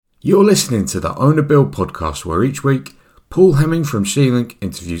You're listening to the Own a Build podcast, where each week Paul Hemming from SeaLink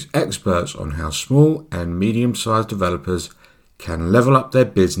interviews experts on how small and medium-sized developers can level up their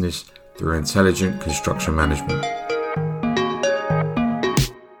business through intelligent construction management.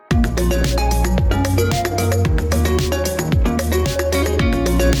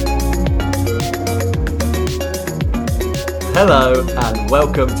 Hello and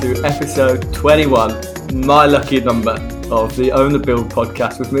welcome to episode 21, my lucky number of the Own the Build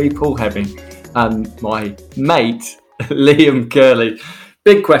podcast with me, Paul Hemming, and my mate, Liam Curley.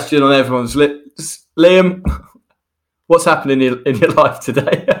 Big question on everyone's lips. Liam, what's happening in your life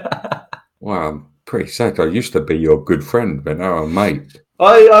today? Well, I'm pretty sad. I used to be your good friend, but now I'm mate.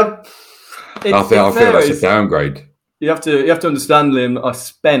 I feel that's a downgrade. You have to understand, Liam, I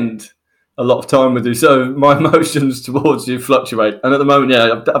spend a lot of time with you, so my emotions towards you fluctuate. And at the moment,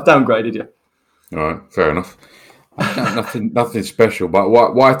 yeah, I've downgraded you. All right, fair enough. Nothing special, but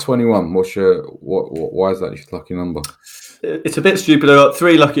why 21? Why is that your lucky number? It's a bit stupid. I got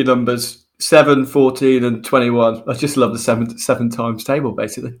three lucky numbers: 7, 14, and 21. I just love the seven times table,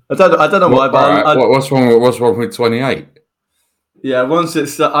 basically. I don't know why, but what's wrong with 28? Yeah, once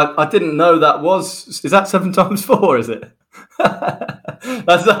it's I didn't know that was. Is that 7 times 4? Is it?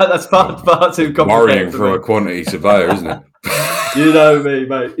 that's far too complicated. Worrying for a quantity surveyor, isn't it? You know me,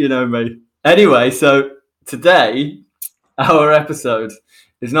 mate. You know me. Anyway, so today our episode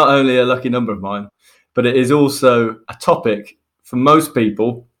is not only a lucky number of mine, but it is also a topic for most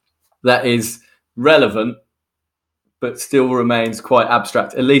people that is relevant, but still remains quite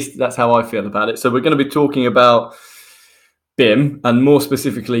abstract. At least that's how I feel about it. So we're going to be talking about BIM, and more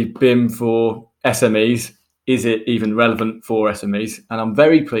specifically BIM for SMEs. Is it even relevant for SMEs? And I'm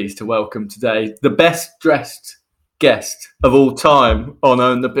very pleased to welcome today the best dressed guest of all time on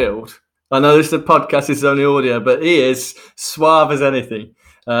Own the Build. I know this is a podcast, this is only audio, but he is suave as anything.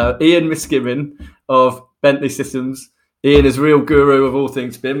 Ian Miskimin of Bentley Systems. Ian is a real guru of all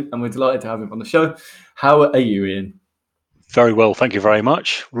things BIM, and we're delighted to have him on the show. How are you, Ian? Very well, thank you very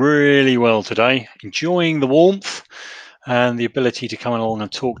much. Really well today. Enjoying the warmth and the ability to come along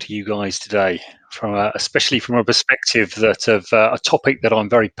and talk to you guys today, especially from a perspective of a topic that I'm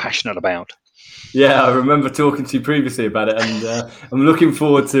very passionate about. Yeah, I remember talking to you previously about it, and I'm looking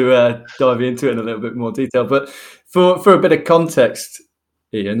forward to diving into it in a little bit more detail. But for a bit of context,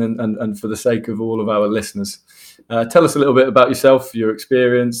 Ian, and for the sake of all of our listeners, tell us a little bit about yourself, your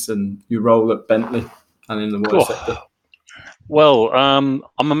experience, and your role at Bentley and in the water sector. Well, I'm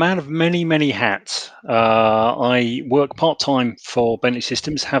a man of many, many hats. I work part-time for Bentley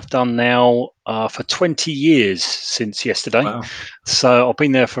Systems, have done now for 20 years since yesterday. Wow. So I've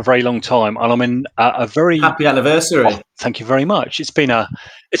been there for a very long time, and I'm in a very happy anniversary. Oh, thank you very much. It's been a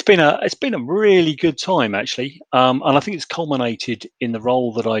really good time, actually, and I think it's culminated in the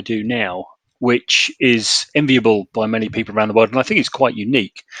role that I do now, which is enviable by many people around the world, and I think it's quite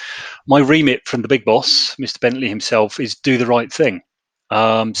unique. My remit from the big boss, Mr. Bentley himself, is do the right thing.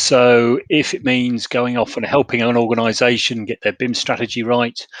 So if it means going off and helping an organisation get their BIM strategy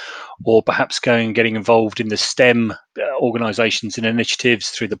right, or perhaps getting involved in the STEM organisations and initiatives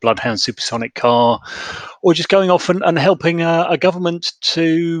through the Bloodhound Supersonic Car, or just going off and helping a government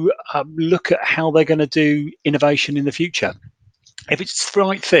to look at how they're going to do innovation in the future. If it's the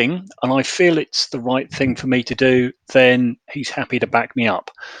right thing, and I feel it's the right thing for me to do, then he's happy to back me up.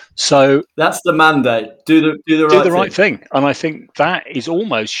 So that's the mandate. Do the right thing. And I think that is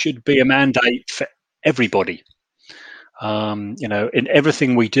almost should be a mandate for everybody. In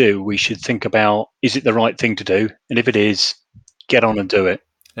everything we do, we should think about, is it the right thing to do? And if it is, get on and do it.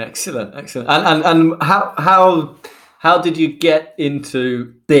 Excellent. And how did you get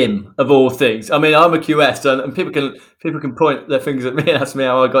into BIM of all things? I mean, I'm a QS, and people can point their fingers at me and ask me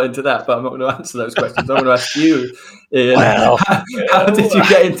how I got into that, but I'm not going to answer those questions. I'm going to ask you, Ian, how did you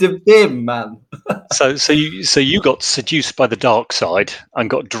get into BIM, man? So you got seduced by the dark side and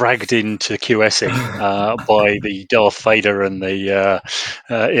got dragged into QSing by the Darth Vader and the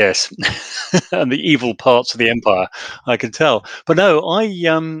yes, and the evil parts of the Empire. I can tell, but no,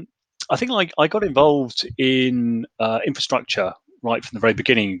 I think I got involved in infrastructure right from the very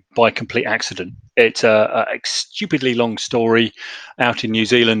beginning by complete accident. It's a stupidly long story out in New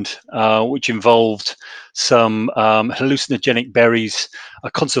Zealand, which involved some hallucinogenic berries,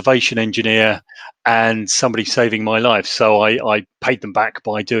 a conservation engineer, and somebody saving my life. So I paid them back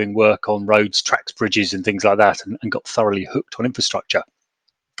by doing work on roads, tracks, bridges, and things like that, and got thoroughly hooked on infrastructure.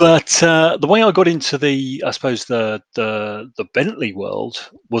 But the way I got into the Bentley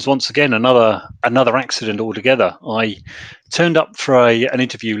world was once again another accident altogether. I turned up for an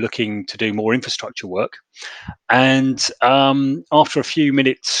interview looking to do more infrastructure work, and after a few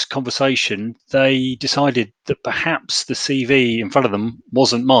minutes conversation, they decided that perhaps the CV in front of them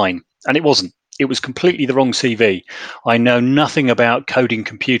wasn't mine, and it wasn't. It was completely the wrong CV. I know nothing about coding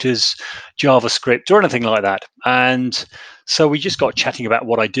computers, JavaScript, or anything like that. And so we just got chatting about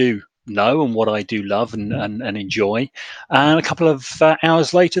what I do know and what I do love and enjoy. And a couple of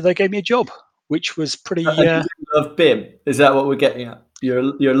hours later, they gave me a job, which was pretty. You love BIM? Is that what we're getting at? You're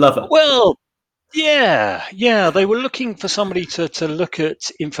a lover. Well, yeah. They were looking for somebody to look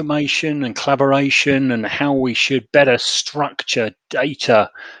at information and collaboration and how we should better structure data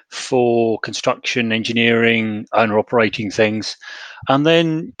for construction, engineering, owner operating things. And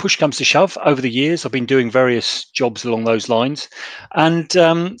then push comes to shove. Over the years, I've been doing various jobs along those lines. And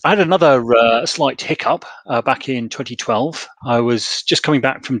I had another slight hiccup back in 2012. I was just coming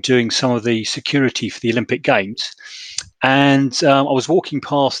back from doing some of the security for the Olympic Games. And I was walking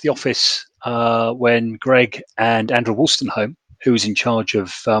past the office when Greg and Andrew Wolstenholme, who was in charge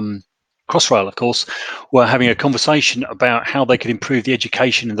of Crossrail, of course, were having a conversation about how they could improve the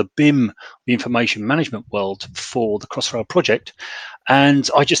education in the BIM, the information management world, for the Crossrail project. And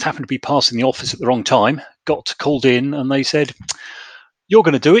I just happened to be passing the office at the wrong time, got called in, and they said, "You're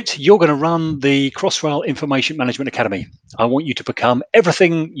going to do it. You're going to run the Crossrail Information Management Academy. I want you to become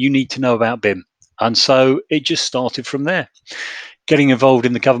everything you need to know about BIM." And so it just started from there. Getting involved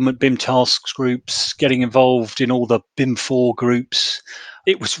in the government BIM tasks groups, getting involved in all the BIM 4 groups.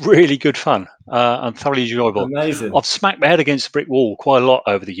 It was really good fun and thoroughly enjoyable. Amazing. I've smacked my head against a brick wall quite a lot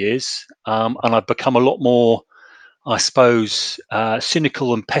over the years, and I've become a lot more, I suppose,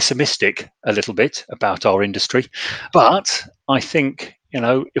 cynical and pessimistic a little bit about our industry. But I think,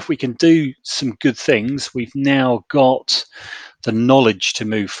 if we can do some good things, we've now got the knowledge to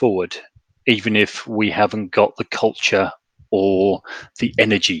move forward, even if we haven't got the culture or the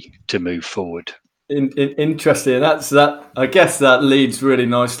energy to move forward. Interesting. I guess that leads really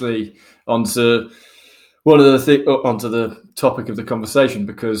nicely onto onto the topic of the conversation,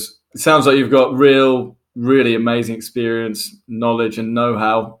 because it sounds like you've got really amazing experience, knowledge, and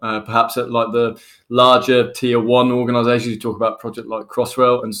know-how. Perhaps at like the larger tier 1 organisations, you talk about projects like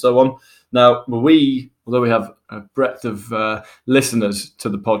Crossrail and so on. Now, although we have a breadth of listeners to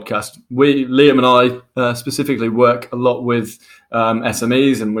the podcast, Liam and I specifically work a lot with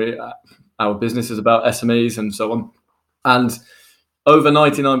SMEs, and our business is about SMEs and so on. And over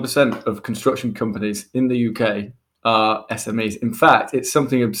 99% of construction companies in the UK are SMEs. In fact, it's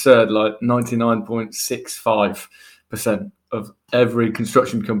something absurd, like 99.65% of every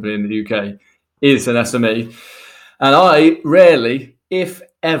construction company in the UK is an SME. And I rarely, if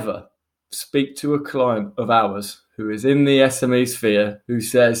ever, speak to a client of ours who is in the SME sphere who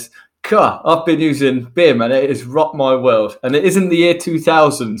says, I've been using BIM and it has rocked my world. And it isn't the year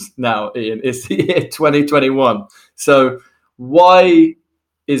 2000 now, Ian, it's the year 2021. So why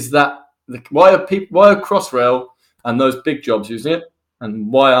is that? Why are Crossrail and those big jobs using it,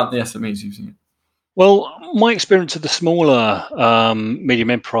 and why aren't the SMEs using it? Well, my experience of the smaller medium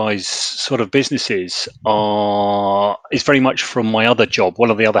enterprise sort of businesses is very much from my other job. One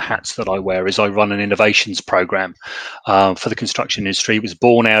of the other hats that I wear is I run an innovations program for the construction industry. It was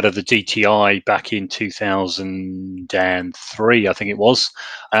born out of the DTI back in 2003, I think it was.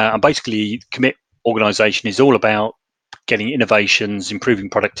 And basically, Commit organisation is all about getting innovations, improving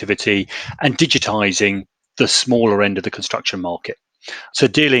productivity, and digitising the smaller end of the construction market. So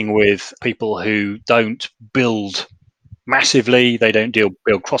dealing with people who don't build massively, they don't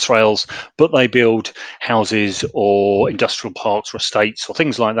build Crossrails, but they build houses or industrial parks or estates or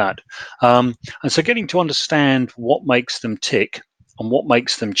things like that. And so getting to understand what makes them tick and what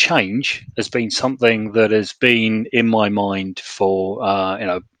makes them change has been something that has been in my mind for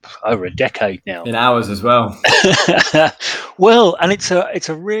over a decade now. In ours as well. Well, and it's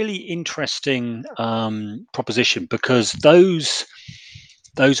a really interesting proposition, because those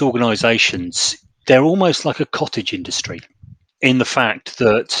organisations, they're almost like a cottage industry in the fact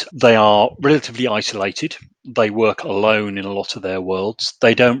that they are relatively isolated. They work alone in a lot of their worlds.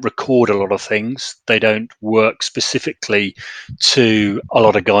 They don't record a lot of things. They don't work specifically to a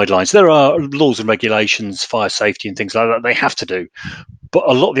lot of guidelines. There are laws and regulations, fire safety and things like that they have to do. But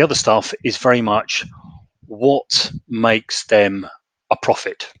a lot of the other stuff is very much what makes them a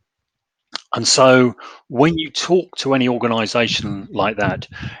profit. And so when you talk to any organisation like that,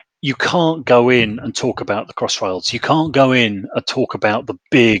 you can't go in and talk about the Crossrails. You can't go in and talk about the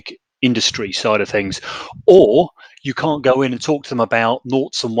big industry side of things, or You can't go in and talk to them about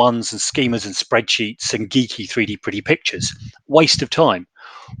noughts and ones and schemas and spreadsheets and geeky 3D pretty pictures. Waste of time.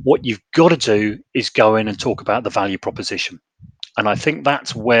 What you've got to do is go in and talk about the value proposition. And I think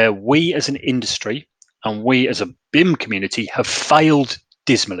that's where we as an industry and we as a BIM community have failed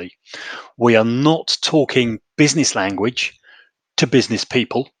dismally. We are not talking business language to business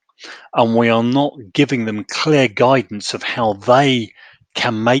people, and we are not giving them clear guidance of how they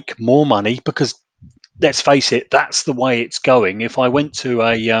can make more money, because let's face it, that's the way it's going. If I went to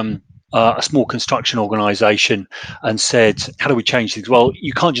a small construction organization and said, how do we change things? Well,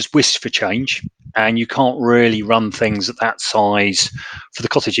 you can't just wish for change, and you can't really run things at that size for the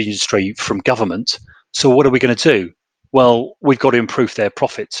cottage industry from government. So what are we going to do? Well, we've got to improve their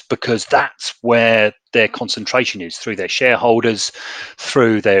profits, because that's where their concentration is, through their shareholders,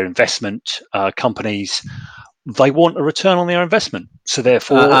 through their investment companies. They want a return on their investment. So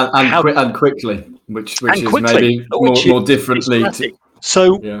therefore, and quickly, which is maybe more differently.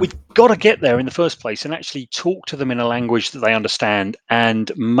 So we've got to get there in the first place and actually talk to them in a language that they understand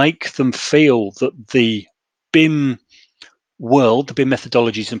and make them feel that the BIM world, the BIM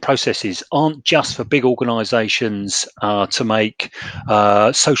methodologies and processes aren't just for big organizations to make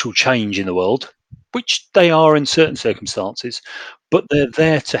social change in the world, which they are in certain circumstances, but they're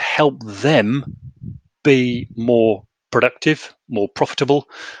there to help them be more productive, more profitable,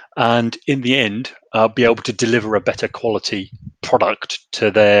 and in the end, be able to deliver a better quality product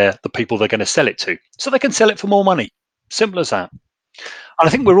to the people they're going to sell it to, so they can sell it for more money. Simple as that. And I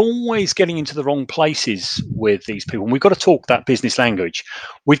think we're always getting into the wrong places with these people. And we've got to talk that business language.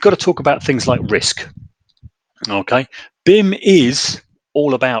 We've got to talk about things like risk. Okay, BIM is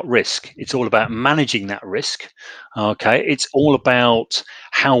all about risk. It's all about managing that risk. Okay, it's all about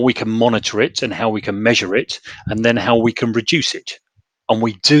how we can monitor it and how we can measure it, and then how we can reduce it. And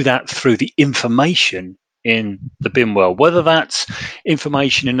we do that through the information in the BIM world, whether that's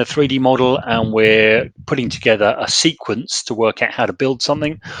information in a 3D model and we're putting together a sequence to work out how to build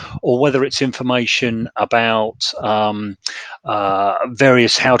something, or whether it's information about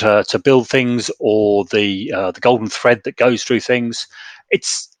various how to build things, or the golden thread that goes through things.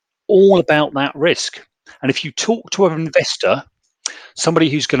 It's all about that risk. And if you talk to an investor, somebody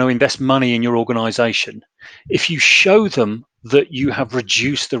who's going to invest money in your organization, if you show them that you have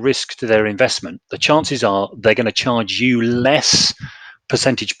reduced the risk to their investment, the chances are they're going to charge you less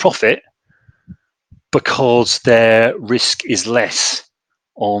percentage profit, because their risk is less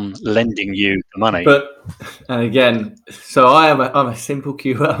on lending you the money. And again, so I'm a simple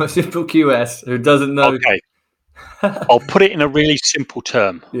QS who doesn't know. Okay, I'll put it in a really simple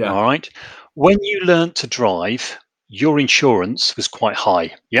term. Yeah. All right. When you learned to drive, your insurance was quite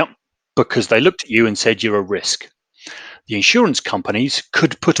high. Yep. Because they looked at you and said you're a risk. The insurance companies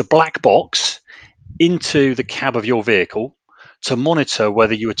could put a black box into the cab of your vehicle to monitor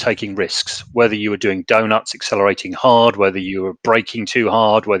whether you were taking risks, whether you were doing donuts, accelerating hard, whether you were braking too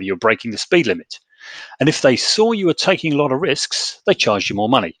hard, whether you were breaking the speed limit. And if they saw you were taking a lot of risks, they charged you more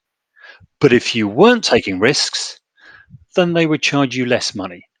money. But if you weren't taking risks, then they would charge you less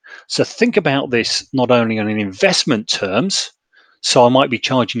money. So think about this not only on an investment terms. So I might be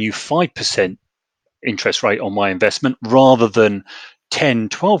charging you 5% interest rate on my investment rather than 10,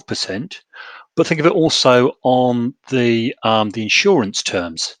 12%. But think of it also on the insurance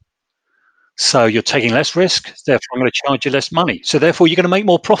terms. So you're taking less risk, therefore I'm going to charge you less money. So therefore you're going to make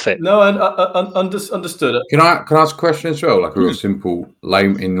more profit. No, and understood. Can I ask a question as well, like a real simple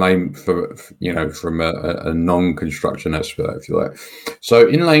lame for from a non-construction expert, if you like. So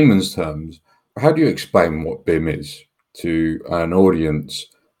in layman's terms, how do you explain what BIM is to an audience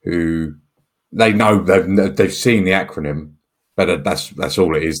who they know they've seen the acronym, but that's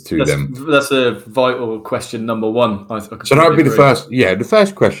all it is to them? That's a vital question, number one. So that would be the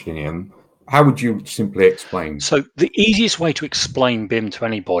first question, Ian. How would you simply explain? So the easiest way to explain BIM to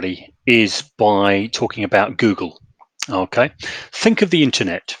anybody is by talking about Google. Okay, think of the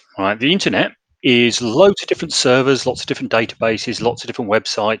internet. Right, the internet is loads of different servers, lots of different databases, lots of different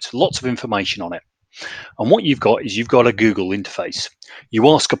websites, lots of information on it. And what you've got a Google interface. You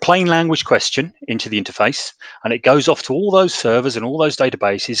ask a plain language question into the interface, and it goes off to all those servers and all those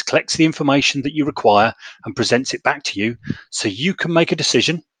databases, collects the information that you require, and presents it back to you, so you can make a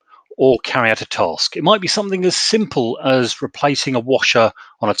decision or carry out a task. It might be something as simple as replacing a washer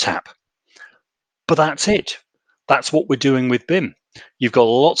on a tap. But that's it. That's what we're doing with BIM. You've got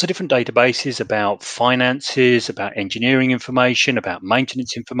lots of different databases about finances, about engineering information, about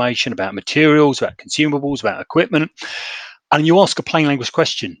maintenance information, about materials, about consumables, about equipment. And you ask a plain language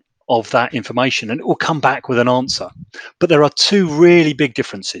question of that information and it will come back with an answer. But there are two really big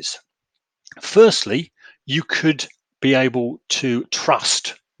differences. Firstly, you could be able to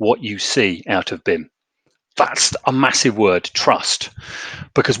trust what you see out of BIM. That's a massive word, trust,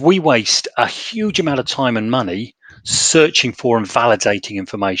 because we waste a huge amount of time and money searching for and validating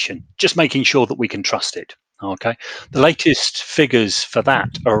information, just making sure that we can trust it. Okay. The latest figures for that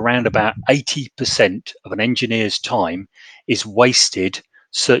are around about 80% of an engineer's time is wasted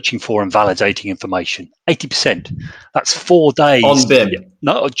searching for and validating information. 80%. That's 4 days. On BIM?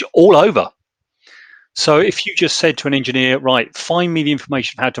 No, all over. So if you just said to an engineer, right, find me the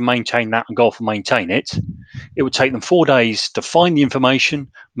information of how to maintain that and go off and maintain it, it would take them 4 days to find the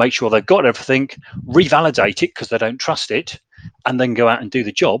information, make sure they've got everything, revalidate it because they don't trust it, and then go out and do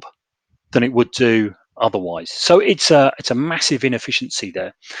the job than it would do otherwise. So it's a massive inefficiency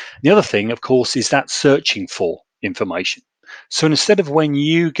there. The other thing, of course, is that searching for information. So instead of when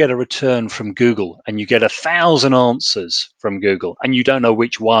you get a return from Google and you get 1,000 answers from Google and you don't know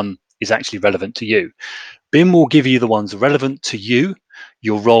which one is actually relevant to you, BIM will give you the ones relevant to you,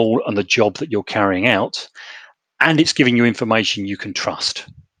 your role and the job that you're carrying out, and it's giving you information you can trust.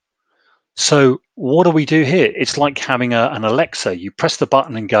 So what do we do here? It's like having an Alexa. You press the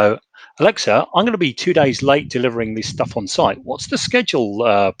button and go, Alexa, I'm going to be 2 days late delivering this stuff on site. What's the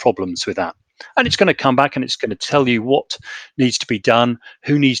schedule problems with that? And it's going to come back and it's going to tell you what needs to be done,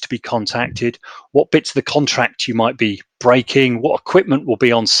 who needs to be contacted, what bits of the contract you might be breaking, what equipment will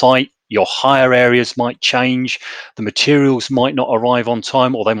be on site. Your hire areas might change. The materials might not arrive on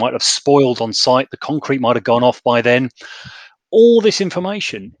time, or they might have spoiled on site. The concrete might have gone off by then. All this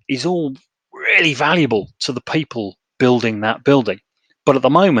information is all really valuable to the people building that building. But at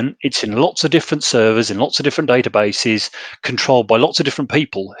the moment, it's in lots of different servers, in lots of different databases, controlled by lots of different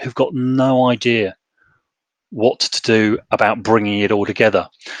people who've got no idea what to do about bringing it all together.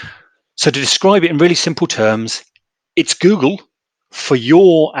 So to describe it in really simple terms, it's Google for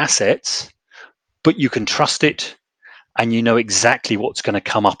your assets, but you can trust it and you know exactly what's going to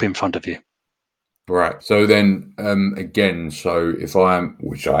come up in front of you. Right. So then, again, so if I am,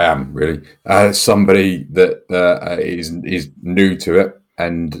 which I am really, somebody that is new to it,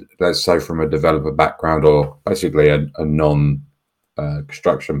 and let's say from a developer background or basically a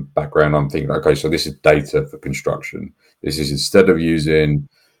non-construction background, I'm thinking, okay, so this is data for construction. This is instead of using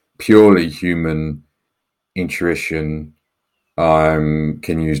purely human intuition, I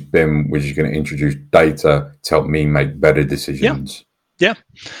can use BIM, which is going to introduce data to help me make better decisions. Yeah.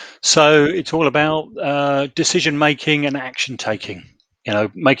 So it's all about decision making and action taking,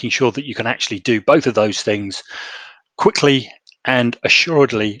 making sure that you can actually do both of those things quickly and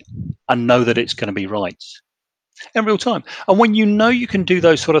assuredly and know that it's going to be right in real time. And when you know you can do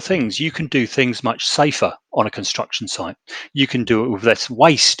those sort of things, you can do things much safer on a construction site. You can do it with less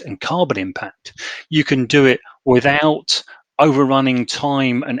waste and carbon impact. You can do it without overrunning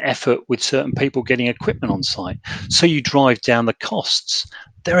time and effort with certain people getting equipment on site. So you drive down the costs.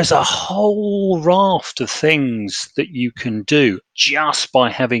 There is a whole raft of things that you can do just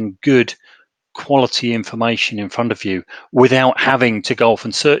by having good quality information in front of you without having to go off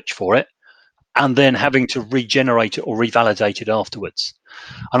and search for it and then having to regenerate it or revalidate it afterwards.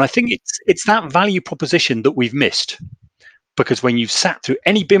 And I think it's that value proposition that we've missed, because when you've sat through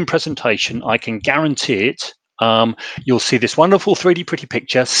any BIM presentation, I can guarantee it, you'll see this wonderful 3D pretty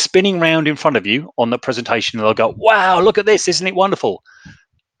picture spinning round in front of you on the presentation, and they'll go, wow, look at this, isn't it wonderful?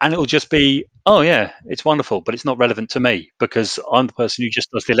 And it'll just be, oh yeah, it's wonderful, but it's not relevant to me because I'm the person who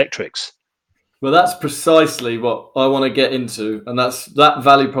just does the electrics. Well, that's precisely what I want to get into, and that's that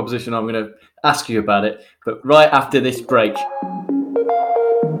value proposition. I'm going to ask you about it, but right after this break.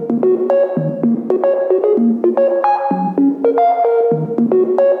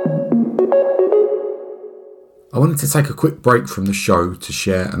 I wanted to take a quick break from the show to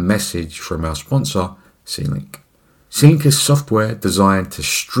share a message from our sponsor, SeaLink. SeaLink is software designed to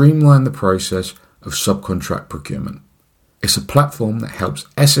streamline the process of subcontract procurement. It's a platform that helps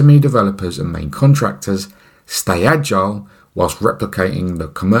SME developers and main contractors stay agile whilst replicating the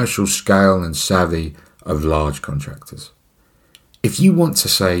commercial scale and savvy of large contractors. If you want to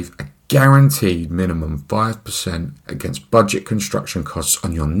save a guaranteed minimum 5% against budget construction costs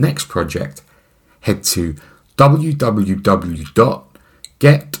on your next project, head to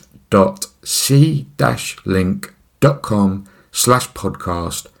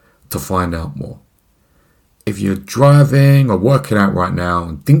www.get.c-link.com/podcast to find out more. If you're driving or working out right now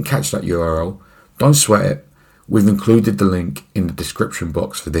and didn't catch that URL, don't sweat it. We've included the link in the description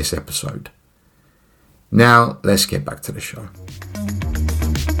box for this episode. Now, let's get back to the show.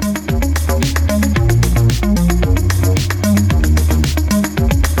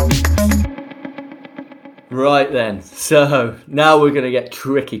 Right then. So now we're going to get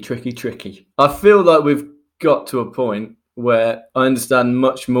tricky. I feel like we've got to a point where I understand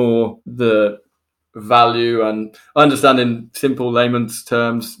much more the value, and I understand in simple layman's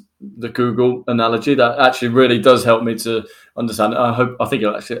terms the Google analogy. That actually really does help me to understand it. I think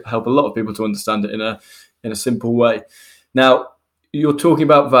it'll actually help a lot of people to understand it in a simple way. Now, you're talking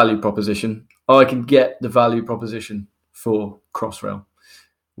about value proposition. I can get the value proposition for Crossrail.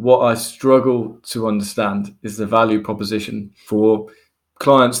 What I struggle to understand is the value proposition for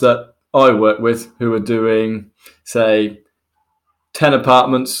clients that I work with who are doing, say, 10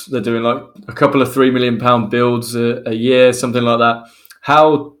 apartments. They're doing like a couple of £3 million builds a year, something like that.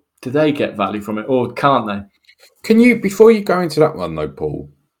 How do they get value from it, or can't they? Can you, before you go into that one though, Paul,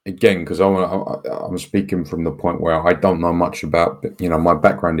 again, because I'm speaking from the point where I don't know much about, my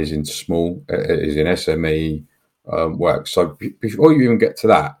background is in SME work. So before you even get to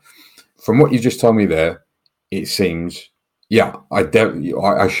that, from what you just told me there, it seems,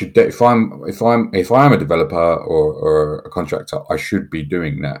 I should, if I am a developer or a contractor, I should be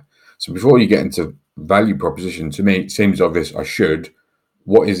doing that. So before you get into value proposition, to me, it seems obvious I should.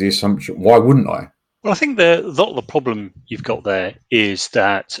 What is the assumption? Why wouldn't I? Well, I think the problem you've got there is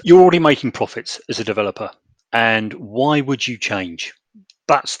that you're already making profits as a developer. And why would you change?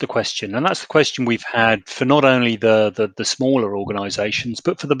 That's the question. And that's the question we've had for not only the smaller organizations,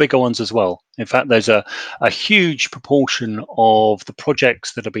 but for the bigger ones as well. In fact, there's a huge proportion of the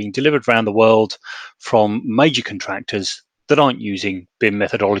projects that are being delivered around the world from major contractors that aren't using BIM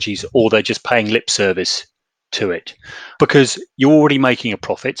methodologies, or they're just paying lip service to it, because you're already making a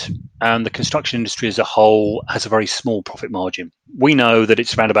profit, and the construction industry as a whole has a very small profit margin. We know that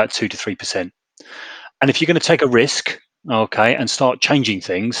it's around about 2 to 3%. And if you're going to take a risk, and start changing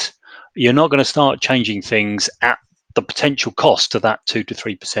things, you're not going to start changing things at the potential cost of that 2 to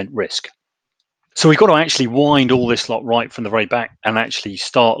 3% risk. So we've got to actually wind all this lot right from the very back and actually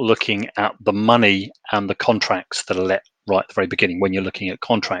start looking at the money and the contracts that are let right at the very beginning when you're looking at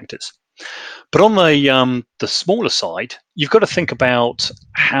contractors. But on the smaller side, you've got to think about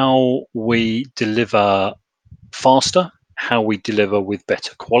how we deliver faster, how we deliver with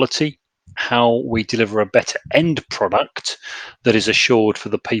better quality, how we deliver a better end product that is assured for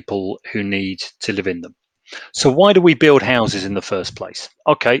the people who need to live in them. So why do we build houses in the first place?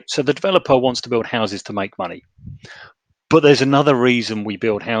 Okay, so the developer wants to build houses to make money. But there's another reason we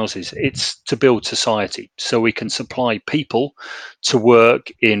build houses. It's to build society, so we can supply people to work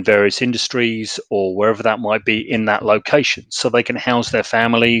in various industries or wherever that might be in that location, so they can house their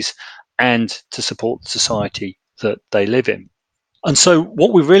families and to support the society that they live in. And so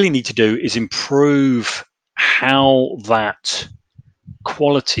what we really need to do is improve how that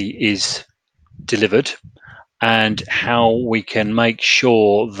quality is delivered and how we can make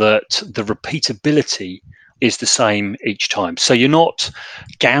sure that the repeatability is the same each time. So you're not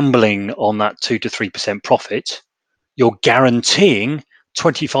gambling on that 2 to 3% profit. You're guaranteeing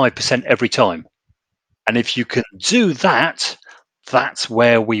 25% every time. And if you can do that, that's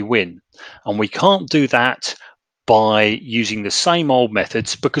where we win. And we can't do that by using the same old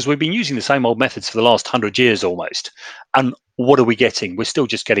methods, because we've been using the same old methods for the last 100 years almost. And what are we getting? We're still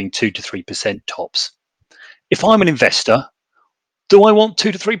just getting 2 to 3% tops. If I'm an investor, do I want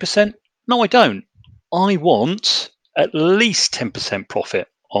 2 to 3%? No, I don't. I want at least 10% profit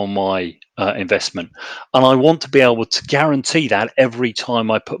on my investment. And I want to be able to guarantee that every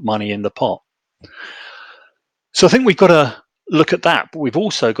time I put money in the pot. So I think we've got to look at that, but we've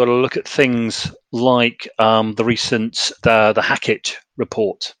also got to look at things like the recent the Hackett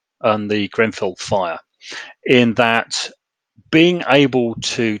report and the Grenfell fire, in that being able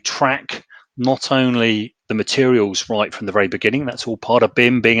to track not only the materials right from the very beginning, that's all part of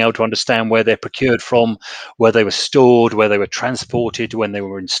BIM, being able to understand where they're procured from, where they were stored, where they were transported, when they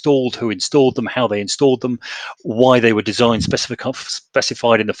were installed, who installed them, how they installed them, why they were designed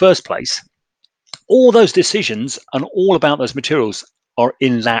specified in the first place. All those decisions and all about those materials are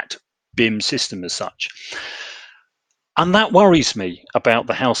in that BIM system as such. And that worries me about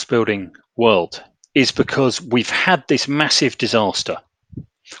the house building world, is because we've had this massive disaster.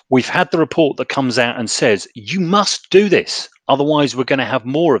 We've had the report that comes out and says, you must do this, otherwise we're going to have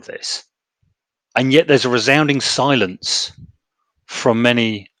more of this. And yet there's a resounding silence from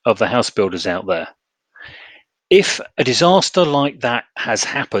many of the house builders out there. If a disaster like that has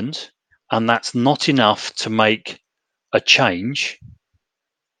happened, and that's not enough to make a change,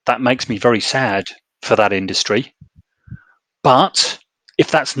 that makes me very sad for that industry. But if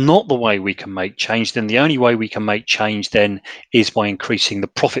that's not the way we can make change, then the only way we can make change then is by increasing the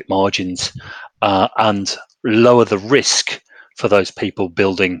profit margins and lower the risk for those people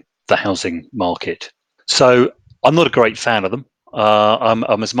building the housing market. So I'm not a great fan of them.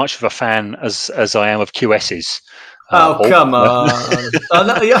 I'm as much of a fan as I am of QSs. Oh, come on.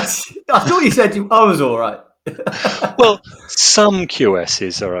 Yes, I thought you said I was all right. Well, some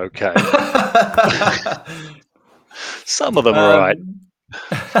QSs are okay. Some of them are all right.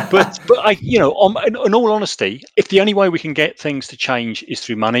 But I, in all honesty, if the only way we can get things to change is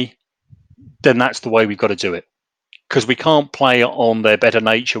through money, then that's the way we've got to do it. Because we can't play on their better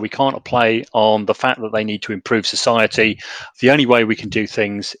nature. We can't play on the fact that they need to improve society. The only way we can do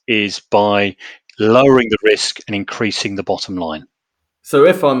things is by lowering the risk and increasing the bottom line. So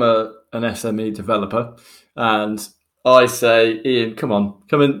if I'm an SME developer and I say, Ian, come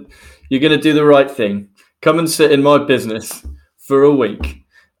in, you're going to do the right thing. Come and sit in my business for a week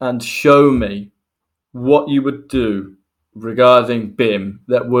and show me what you would do regarding BIM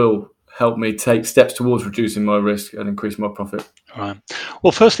that will help me take steps towards reducing my risk and increase my profit. All right.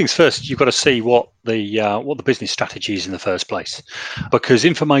 Well, first things first, you've got to see what the business strategy is in the first place, because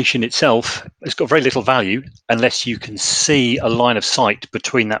information itself has got very little value unless you can see a line of sight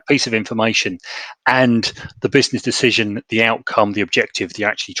between that piece of information and the business decision, the outcome, the objective that you're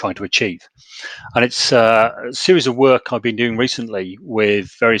actually trying to achieve. And it's a series of work I've been doing recently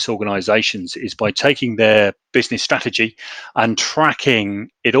with various organizations is by taking their business strategy and tracking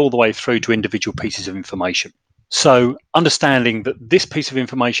it all the way through to individual pieces of information. So understanding that this piece of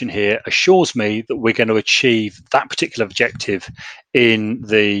information here assures me that we're going to achieve that particular objective in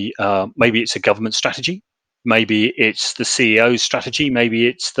the, maybe it's a government strategy, maybe it's the CEO's strategy, maybe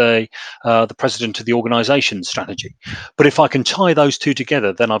it's the president of the organization's strategy. But if I can tie those two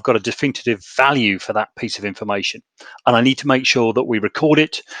together, then I've got a definitive value for that piece of information. And I need to make sure that we record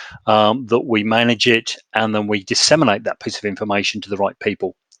it, that we manage it, and then we disseminate that piece of information to the right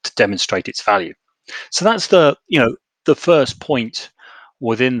people to demonstrate its value. So that's the first point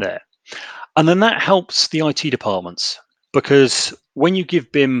within there. And then that helps the IT departments, because when you give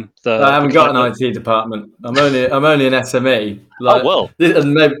BIM I haven't got an IT department. I'm only an SME.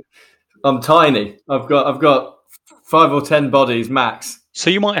 And maybe I'm tiny. I've got 5 or 10 bodies max. So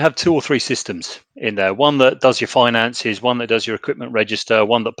you might have 2 or 3 systems in there, one that does your finances, one that does your equipment register,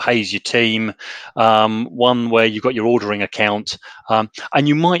 one that pays your team, one where you've got your ordering account. And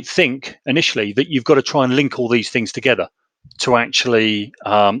you might think initially that you've got to try and link all these things together to actually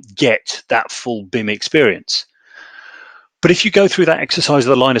get that full BIM experience. But if you go through that exercise of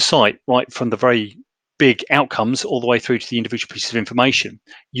the line of sight, right from the very big outcomes all the way through to the individual pieces of information,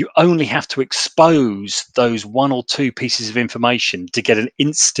 you only have to expose those 1 or 2 pieces of information to get an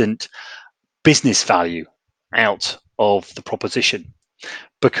instant business value out of the proposition.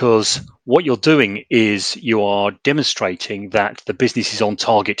 Because what you're doing is you are demonstrating that the business is on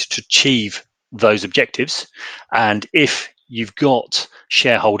target to achieve those objectives. And if you've got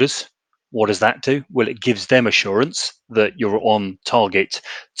shareholders, what does that do? Well, it gives them assurance that you're on target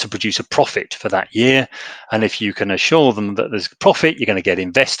to produce a profit for that year. And if you can assure them that there's a profit, you're going to get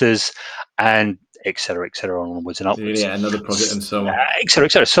investors and et cetera, onwards and upwards. Yeah, another profit and so on. Et cetera,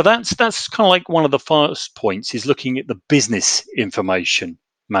 et cetera. So that's kind of like one of the first points is looking at the business information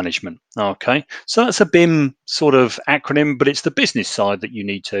management. Okay. So that's a BIM sort of acronym, but it's the business side that you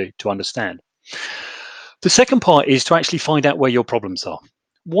need to understand. The second part is to actually find out where your problems are.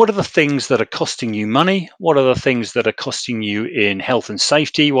 What are the things that are costing you money? What are the things that are costing you in health and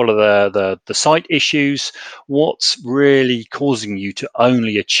safety? What are the site issues? What's really causing you to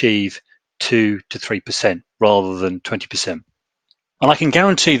only achieve 2 to 3% rather than 20%? And I can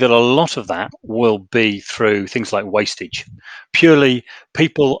guarantee that a lot of that will be through things like wastage. Purely,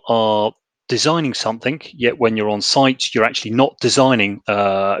 people are designing something, yet when you're on site, you're actually not designing,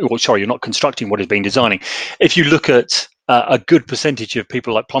 you're not constructing what is being designing. If you look at a good percentage of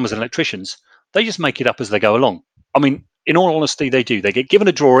people like plumbers and electricians, they just make it up as they go along. I mean, in all honesty, they do. They get given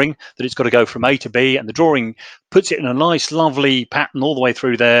a drawing that it's got to go from A to B, and the drawing puts it in a nice, lovely pattern all the way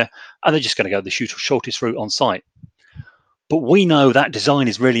through there, and they're just going to go the shortest route on site. But we know that design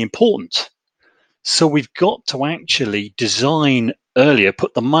is really important. So we've got to actually design earlier,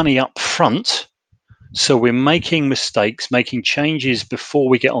 put the money up front, so we're making mistakes, making changes before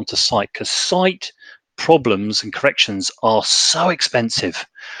we get onto site, because site problems and corrections are so expensive,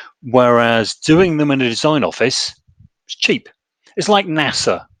 whereas doing them in a design office is cheap. It's like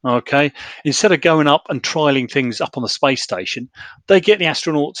NASA, okay? Instead of going up and trialing things up on the space station, they get the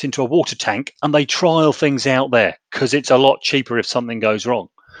astronauts into a water tank and they trial things out there because it's a lot cheaper if something goes wrong.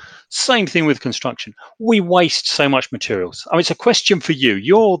 Same thing with construction. We waste so much materials. I mean, it's a question for you.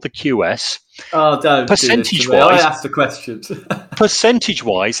 You're the QS. Oh, don't percentage-wise, I asked the questions.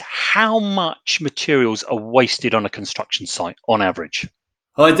 Percentage-wise, how much materials are wasted on a construction site on average?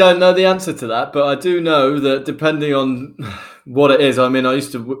 I don't know the answer to that, but I do know that depending on what it is, I mean, I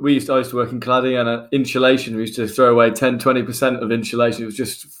used to work in cladding and insulation. We used to throw away 10-20% of insulation. It was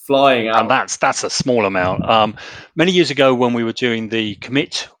just flying out. And that's a small amount. Many years ago, when we were doing the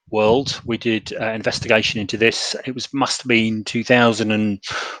Commit World, we did an investigation into this. It must have been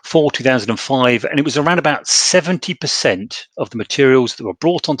 2004, 2005, and it was around about 70% of the materials that were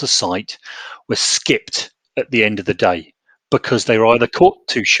brought onto site were skipped at the end of the day, because they were either cut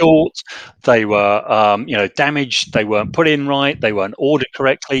too short, they were damaged, they weren't put in right, they weren't ordered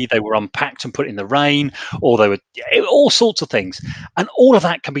correctly, they were unpacked and put in the rain, or they were all sorts of things. And all of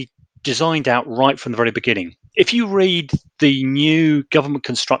that can be designed out right from the very beginning. If you read the new government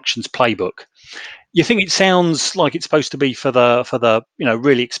constructions playbook, you think it sounds like it's supposed to be for the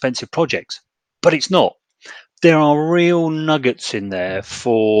really expensive projects, but it's not. There are real nuggets in there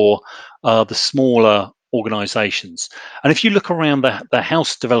for the smaller organizations. And if you look around the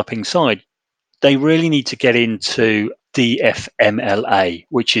house developing side, they really need to get into DFMLA,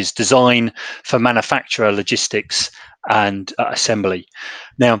 which is Design for Manufacturer, Logistics and Assembly.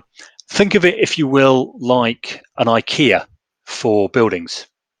 Now, think of it, if you will, like an IKEA for buildings.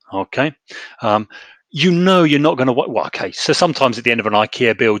 Okay. You're not going to. So sometimes at the end of an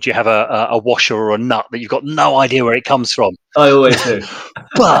IKEA build, you have a washer or a nut that you've got no idea where it comes from. I always do.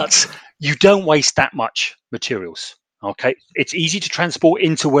 But you don't waste that much materials. Okay. It's easy to transport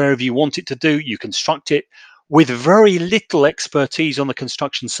into wherever you want it to do. You construct it with very little expertise on the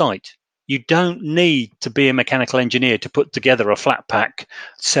construction site. You don't need to be a mechanical engineer to put together a flat pack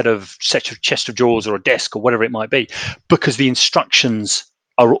set of chest of drawers or a desk or whatever it might be, because the instructions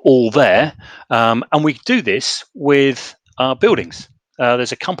are all there. And we do this with buildings.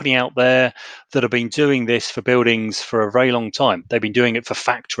 There's a company out there that have been doing this for buildings for a very long time. They've been doing it for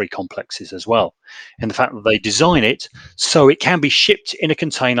factory complexes as well. And the fact that they design it so it can be shipped in a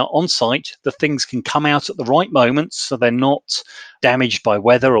container on site, the things can come out at the right moments so they're not damaged by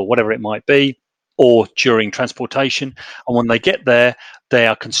weather or whatever it might be, or during transportation. And when they get there, they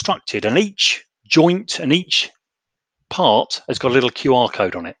are constructed, and each joint and each part has got a little QR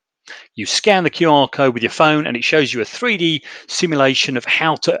code on it. You scan the QR code with your phone and it shows you a 3D simulation of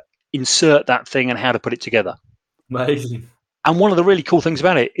how to insert that thing and how to put it together. Amazing. And one of the really cool things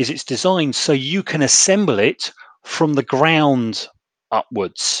about it is it's designed so you can assemble it from the ground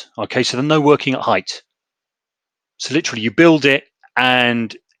upwards. Okay, so there's no working at height. So literally you build it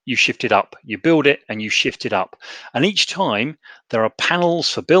and you shift it up. You build it and you shift it up. And each time there are panels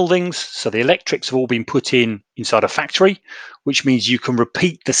for buildings. So the electrics have all been put inside a factory, which means you can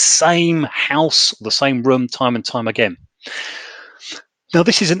repeat the same house, the same room time and time again. Now,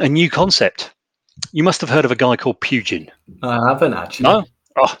 this isn't a new concept. You must have heard of a guy called Pugin. I haven't actually. No?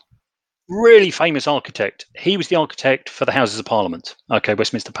 Oh, really famous architect. He was the architect for the Houses of Parliament,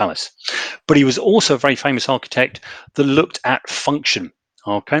 Westminster Palace. But he was also a very famous architect that looked at function.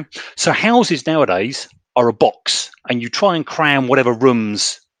 Okay, so houses nowadays are a box, and you try and cram whatever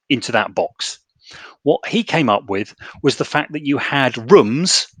rooms into that box. What he came up with was the fact that you had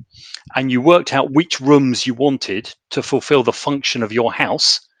rooms, and you worked out which rooms you wanted to fulfill the function of your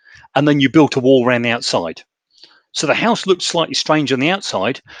house, and then you built a wall around the outside. So the house looked slightly strange on the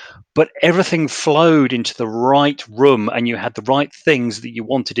outside, but everything flowed into the right room and you had the right things that you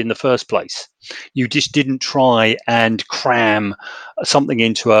wanted in the first place. You just didn't try and cram something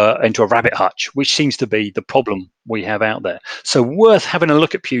into a rabbit hutch, which seems to be the problem we have out there. So worth having a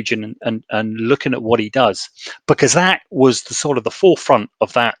look at Pugin and looking at what he does, because that was the sort of the forefront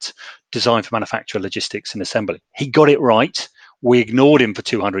of that design for manufacture, logistics and assembly. He got it right. We ignored him for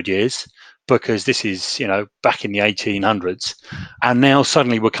 200 years. Because this is, back in the 1800s. And now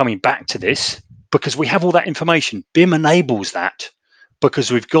suddenly we're coming back to this because we have all that information. BIM enables that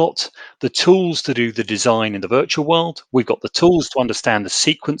because we've got the tools to do the design in the virtual world. We've got the tools to understand the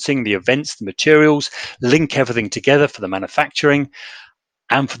sequencing, the events, the materials, link everything together for the manufacturing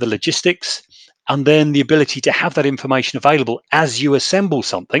and for the logistics. And then the ability to have that information available as you assemble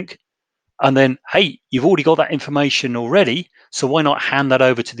something. And then, hey, you've already got that information already, so why not hand that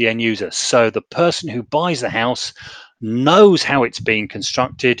over to the end user? So the person who buys the house knows how it's being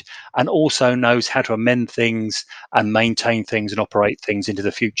constructed and also knows how to amend things and maintain things and operate things into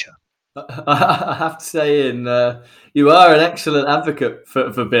the future. I have to say, you are an excellent advocate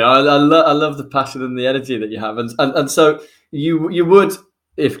for BIM. I love the passion and the energy that you have. And so you would,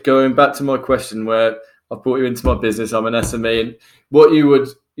 if going back to my question where I brought you into my business, I'm an SME, and what you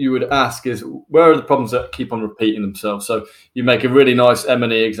would ask is, where are the problems that keep on repeating themselves? So you make a really nice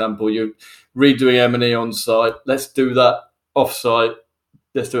M&E example. You're redoing M&E on site. Let's do that off site.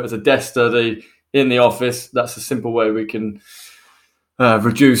 Let's do it as a desk study in the office. That's a simple way we can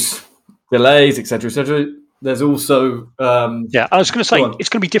reduce delays, etc., etc. There's also I was going to say it's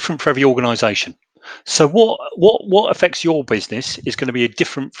going to be different for every organisation. So what affects your business is going to be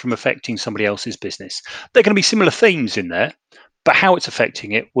different from affecting somebody else's business. There are going to be similar themes in there, but how it's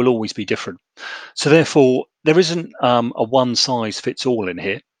affecting it will always be different. So therefore, there isn't a one size fits all in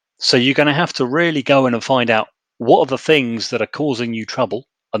here. So you're going to have to really go in and find out what are the things that are causing you trouble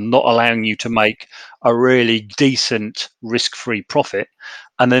and not allowing you to make a really decent risk-free profit,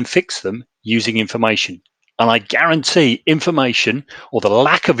 and then fix them using information. And I guarantee information, or the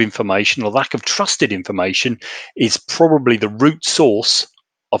lack of information, or lack of trusted information, is probably the root source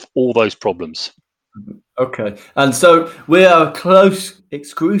of all those problems. Okay, and so we are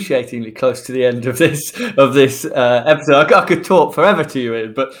excruciatingly close to the end of this episode. I could talk forever to you,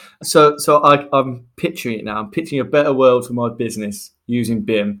 Ian, but so I'm picturing it now. I'm picturing a better world for my business using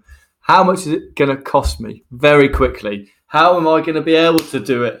BIM. How much is it going to cost me? Very quickly. How am I going to be able to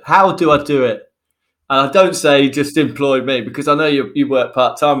do it? How do I do it? And I don't say just employ me, because I know you work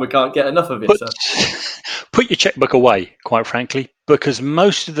part-time. We can't get enough of it. Put your checkbook away, quite frankly, because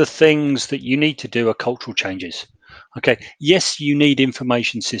most of the things that you need to do are cultural changes. Okay. Yes, you need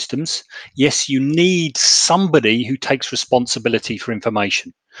information systems. Yes, you need somebody who takes responsibility for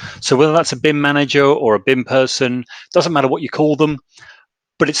information. So whether that's a BIM manager or a BIM person, doesn't matter what you call them,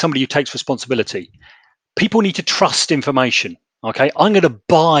 but it's somebody who takes responsibility. People need to trust information. Okay, I'm going to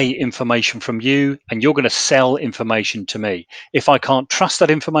buy information from you and you're going to sell information to me. If I can't trust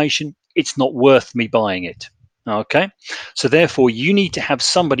that information, it's not worth me buying it. Okay, so therefore you need to have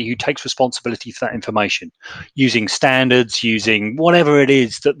somebody who takes responsibility for that information, using standards, using whatever it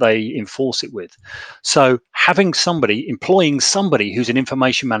is that they enforce it with. So employing somebody who's an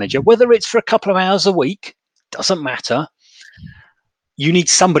information manager, whether it's for a couple of hours a week, doesn't matter. You need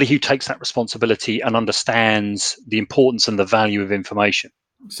somebody who takes that responsibility and understands the importance and the value of information.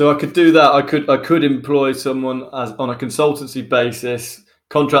 So I could do that. I could employ someone on a consultancy basis,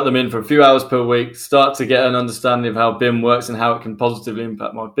 contract them in for a few hours per week, start to get an understanding of how BIM works and how it can positively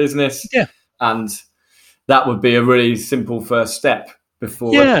impact my business. Yeah. And that would be a really simple first step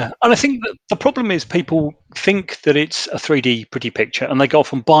before. Yeah. And I think that the problem is people think that it's a 3D pretty picture and they go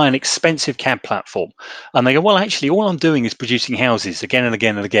off and buy an expensive CAD platform and they go, well, actually, all I'm doing is producing houses again and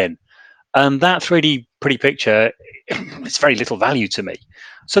again and again. And that 3D pretty picture, it's very little value to me.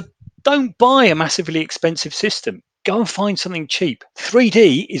 So don't buy a massively expensive system. Go and find something cheap.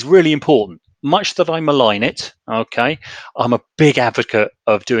 3D is really important. Much that I malign it, okay, I'm a big advocate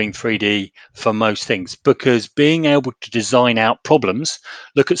of doing 3D for most things, because being able to design out problems,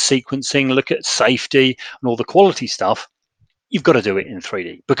 look at sequencing, look at safety and all the quality stuff, you've got to do it in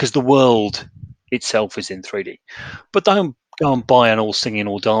 3D because the world itself is in 3D. But don't go and buy an all singing,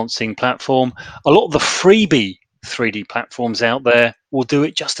 all dancing platform. A lot of the freebie 3D platforms out there will do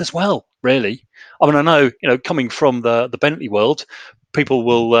it just as well, really. I mean, I know, coming from the Bentley world, people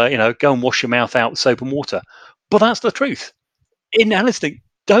will, go and wash your mouth out with soap and water. But that's the truth. In anything,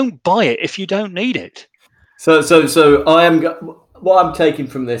 don't buy it if you don't need it. So what I'm taking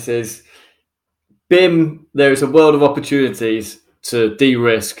from this is BIM, there is a world of opportunities to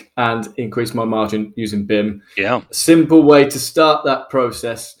de-risk and increase my margin using BIM. Yeah. A simple way to start that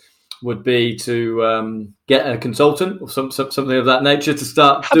process would be to get a consultant or something of that nature to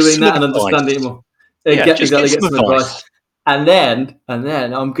start doing that and understanding it more. Get some advice. And then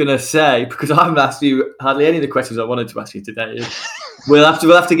I'm going to say, because I haven't asked you hardly any of the questions I wanted to ask you today, we'll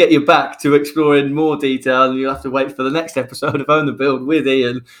have to get you back to explore in more detail, and you'll have to wait for the next episode of Own the Build with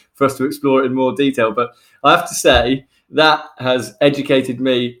Ian for us to explore it in more detail. But I have to say that has educated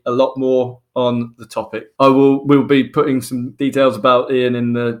me a lot more on the topic. We'll be putting some details about Ian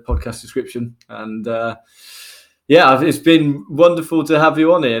in the podcast description, and it's been wonderful to have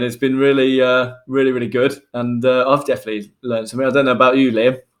you on, Ian. It's been really, really, really good. And I've definitely learned something. I don't know about you,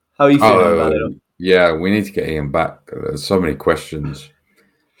 Liam. How are you feeling about it? Yeah, we need to get Ian back. There's so many questions.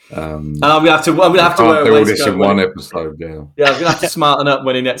 And I'm gonna have to wear do all this in one episode. Yeah, I'm gonna have to smarten up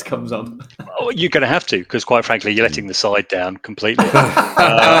when he next comes on. Oh, you're going to have to, because quite frankly, you're letting the side down completely.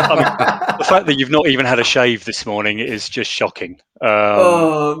 The fact that you've not even had a shave this morning is just shocking.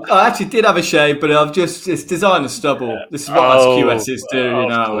 I actually did have a shave, but it's designer stubble. This is what us QSs do,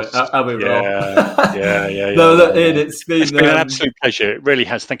 how we roll. Yeah. No, look, Ian, it's been an absolute pleasure. It really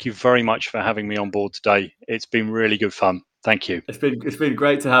has. Thank you very much for having me on board today. It's been really good fun. Thank you. It's been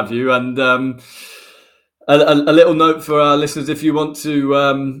great to have you. And a little note for our listeners: if you want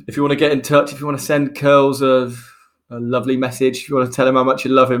to get in touch, if you want to send Curls a lovely message, if you want to tell him how much you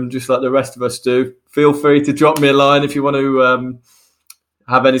love him, just like the rest of us do, feel free to drop me a line. If you want to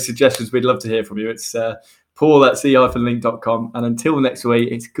have any suggestions, we'd love to hear from you. It's paul@c-link.com. And until next week,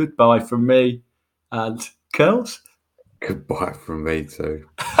 it's goodbye from me and Curls. Goodbye from me too.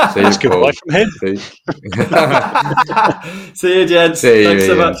 That's goodbye from him. See you, gents. See you, Thanks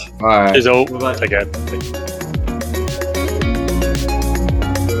so Ian. much. Bye. Cheers all. Bye-bye. Take care.